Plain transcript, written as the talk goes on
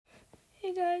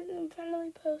Hey guys, I'm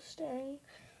finally posting.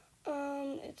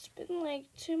 It's been like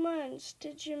 2 months.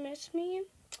 Did you miss me?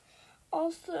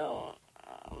 Also,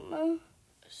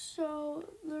 so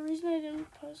the reason I didn't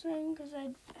post anything because I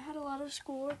had a lot of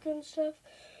schoolwork and stuff.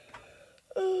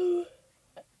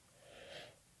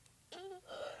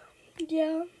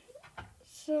 Yeah.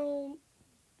 So,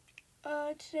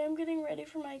 today I'm getting ready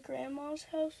for my grandma's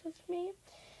house with me,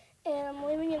 and I'm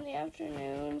leaving in the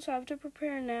afternoon, so I have to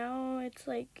prepare now.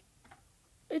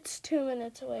 It's 2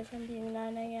 minutes away from being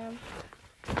 9 a.m.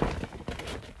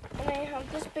 And I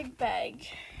have this big bag,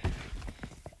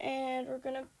 and we're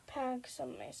gonna pack some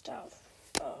of my stuff.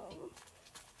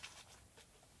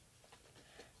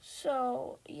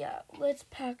 So yeah, let's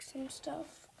pack some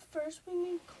stuff. First we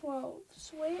need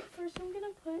clothes. Wait, first I'm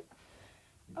gonna put,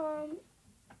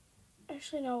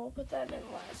 actually no, we'll put that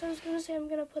in last. I was gonna say I'm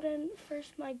gonna put in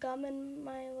first my gum and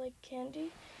my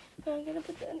candy, but I'm gonna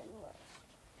put that in last.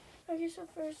 Okay, so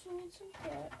first we need some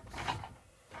pants.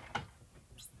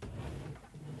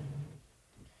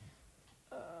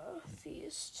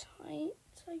 These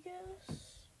tights, I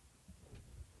guess.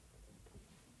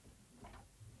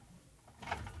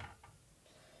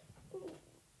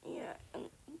 Yeah, and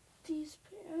these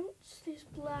pants, these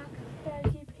black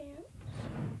baggy pants.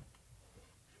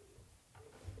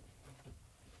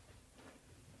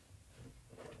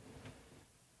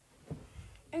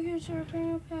 Okay, so we're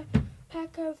putting a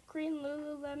pack of green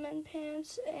Lululemon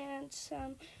pants and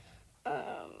some,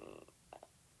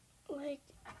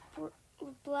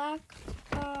 black,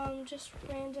 just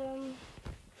random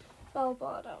bell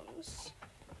bottoms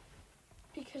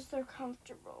because they're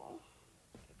comfortable.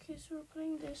 Okay, so we're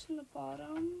putting this in the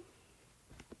bottom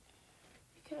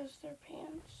because they're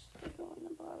pants. They go in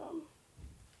the bottom.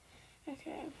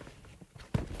 Okay.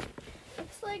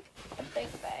 It's like a big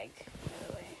bag, by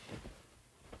the way.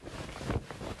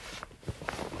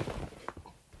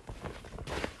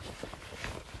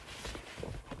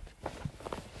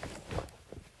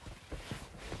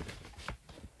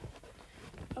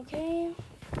 Okay.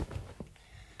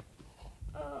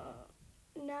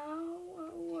 Now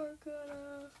we're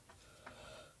gonna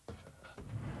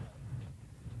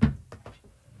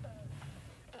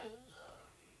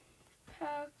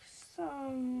pack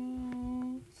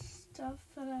some stuff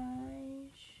that I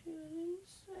shouldn't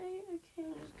say. Okay,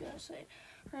 I'm just gonna say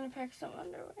we're gonna pack some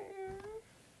underwear.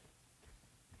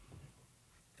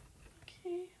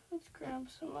 Okay, let's grab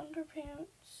some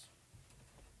underpants.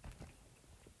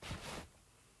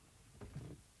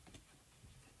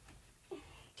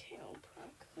 Okay, I'll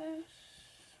pack this.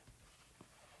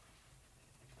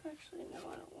 Actually, no,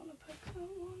 I don't want to pack that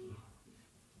one.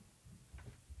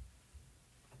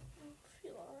 I'll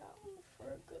feel around for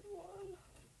a good one.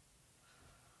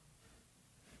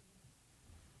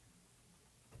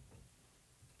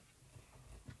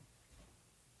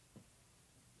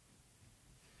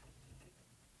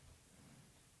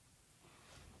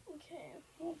 Okay,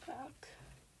 we'll pack.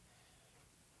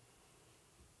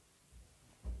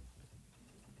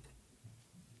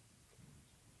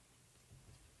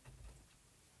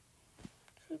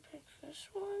 Should we pick this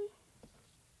one?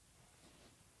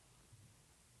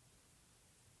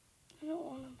 I don't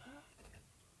want to pack.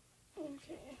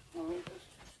 Okay, let me just,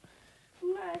 I'm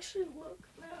gonna actually look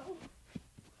now.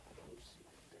 Let's see if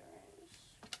there is.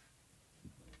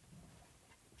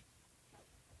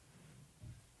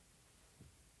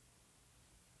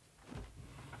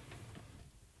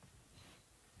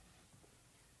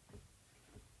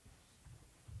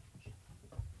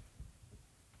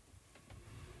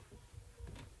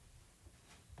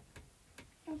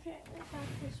 Okay, we'll pack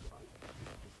this one.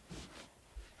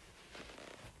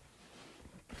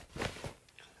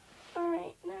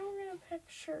 Alright, now we're gonna pack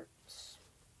shirts.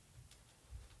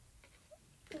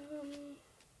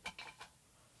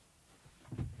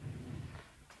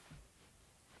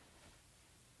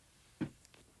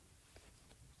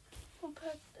 We'll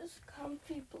pack this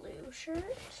comfy blue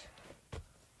shirt.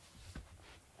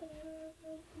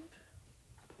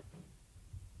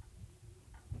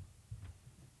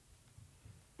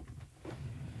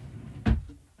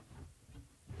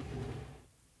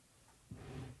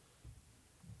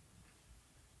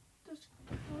 This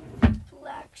comfy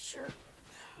black shirt.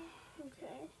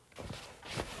 Okay.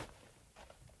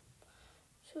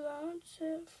 So that's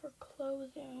it for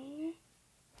clothing.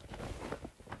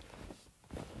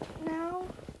 Now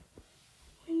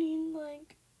we need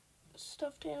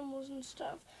stuffed animals and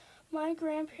stuff. My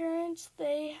grandparents,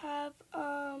 they have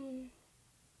I'm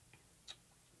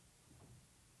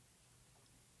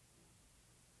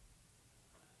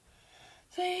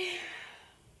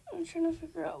trying to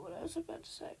figure out what I was about to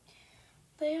say.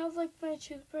 They have my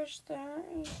toothbrush there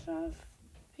and stuff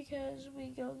because we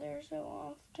go there so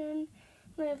often.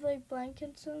 They have like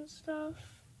blankets and stuff.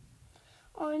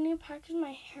 All I need to pack is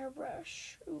my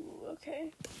hairbrush. Ooh,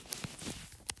 okay.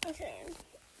 Okay.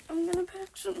 I'm gonna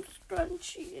pack some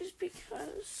scrunchies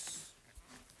because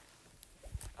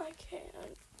I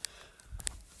can.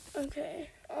 Okay.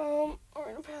 We're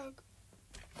gonna pack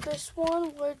this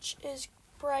one, which is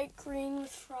bright green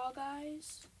with frog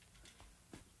eyes.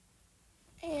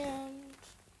 And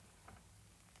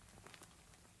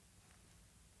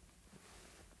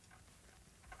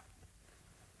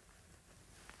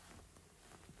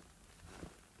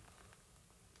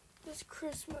this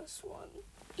Christmas one,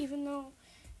 even though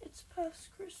it's past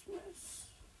Christmas.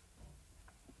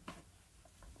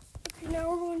 Okay, now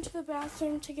we're going to the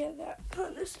bathroom to get that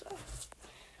kind of stuff.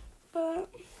 But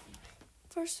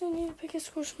first I need to pick a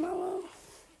squishmallow.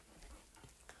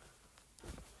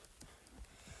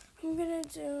 I'm gonna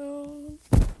do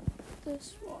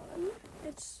this one.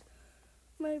 It's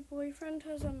my boyfriend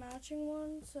has a matching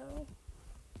one, so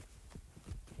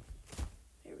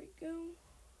here we go.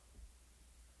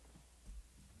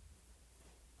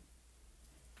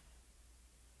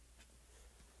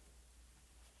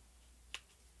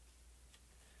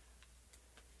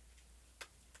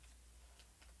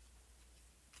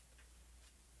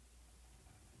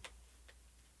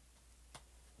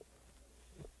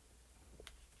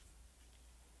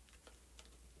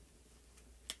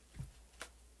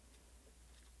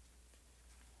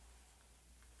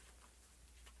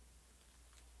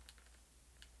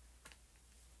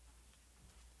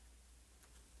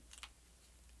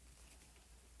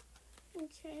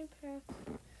 Okay, pack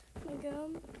my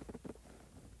gum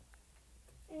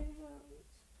and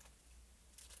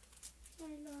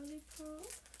my lollipop.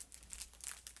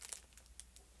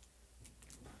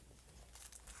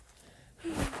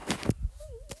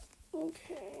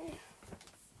 Okay.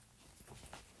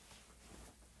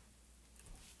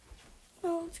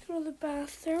 Now let's go to the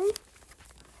bathroom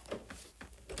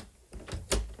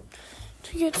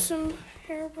to get some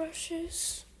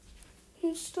hairbrushes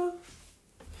and stuff.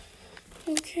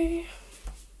 Okay.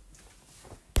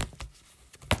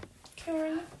 Okay, we're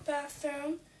in the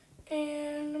bathroom,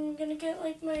 and I'm gonna get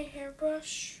like my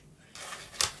hairbrush.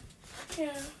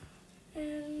 Yeah,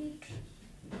 and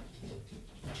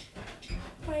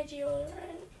my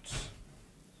deodorant.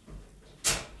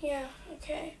 Yeah,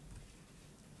 okay.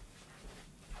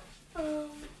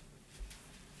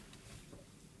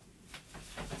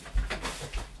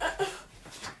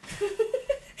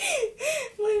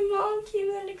 My mom came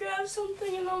in to grab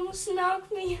something and almost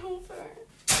knocked me over.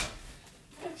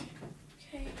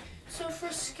 Okay. So for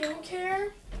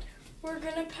skincare, we're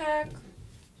gonna pack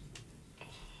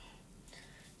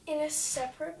in a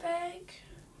separate bag.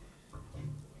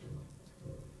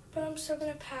 But I'm still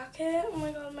gonna pack it. Oh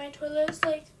my god, my toilet is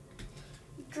like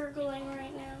gurgling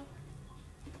right now.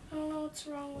 I don't know what's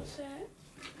wrong with it.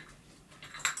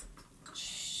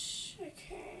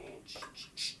 Okay.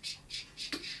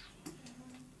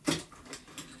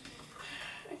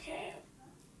 Okay.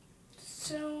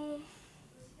 So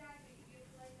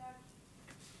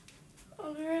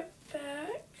I'll be right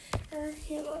back. Or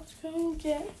here, let's go and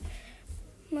get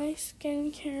my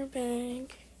skincare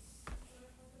bag.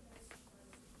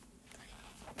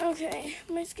 Okay,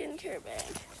 my skincare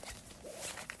bag.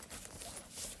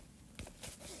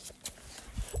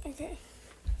 Okay.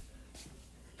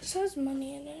 This has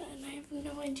money in it, and I have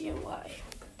no idea why.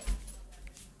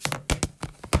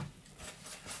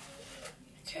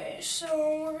 Okay, so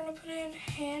we're gonna put in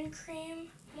hand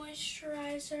cream,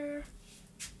 moisturizer,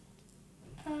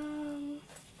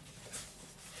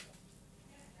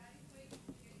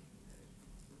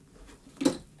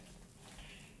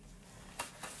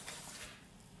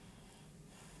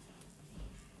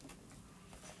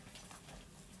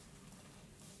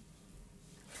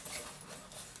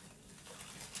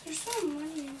 there's no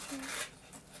money in here.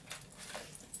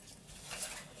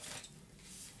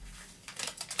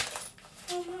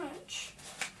 How much?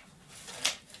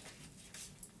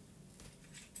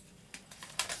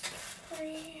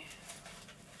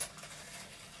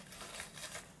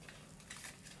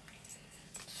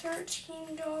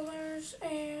 $13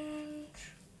 and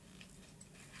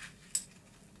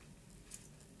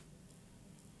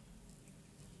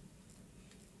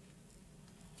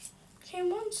okay,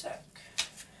 one sec.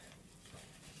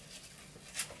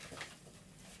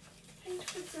 Thank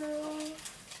you, girl.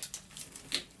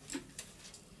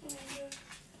 I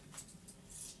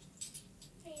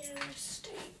made a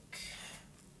mistake.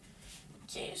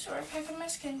 Okay, so we're packing my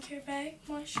skincare bag,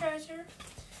 moisturizer,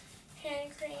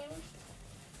 hand cream,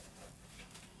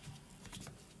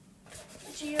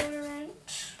 deodorant,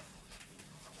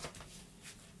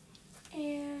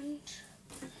 and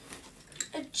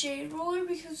jade roller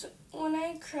because when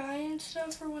I cry and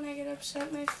stuff or when I get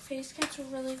upset, my face gets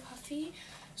really puffy.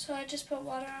 So I just put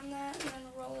water on that and then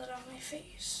roll it on my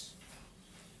face.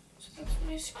 So that's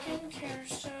my skincare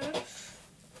stuff.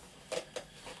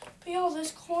 But y'all,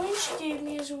 this coin she gave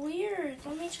me is weird.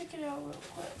 Let me check it out real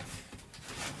quick.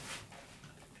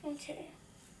 Okay.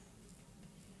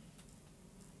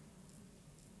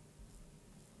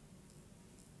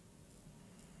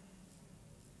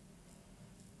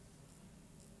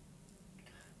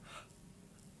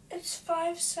 It's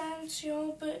 5 cents,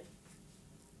 y'all, but...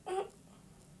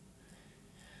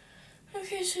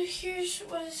 Okay, so here's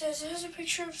what it says. It has a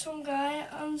picture of some guy.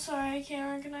 I'm sorry, I can't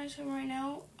recognize him right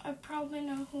now. I probably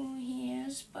know who he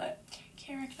is, but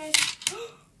can't recognize him.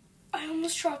 I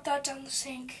almost dropped that down the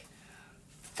sink.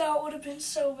 That would have been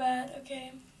so bad.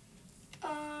 Okay.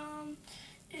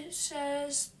 It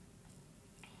says,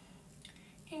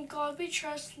 "In God We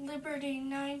Trust, Liberty,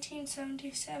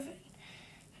 1977.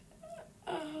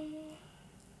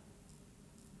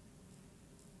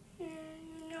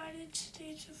 United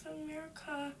States of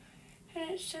America."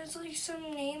 And it says like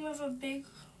some name of a big...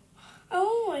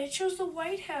 Oh, it shows the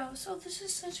White House. Oh, this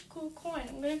is such a cool coin.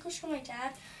 I'm going to go show my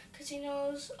dad because he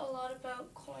knows a lot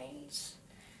about coins.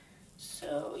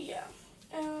 So, yeah.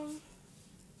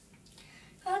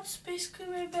 That's basically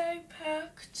my bag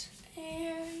packed.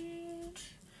 And,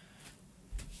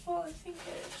 well, I think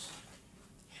it is.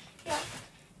 Yeah.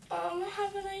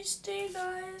 Have a nice day,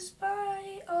 guys.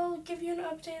 Bye. I'll give you an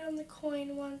update on the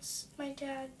coin once my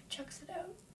dad checks it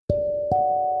out.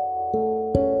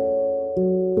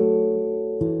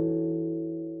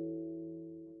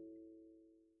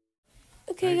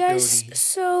 Okay guys,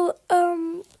 so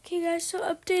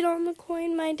update on the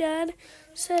coin. My dad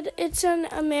said it's an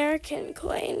American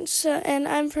coin, so and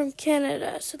I'm from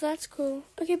Canada, so that's cool.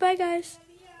 Okay, bye guys.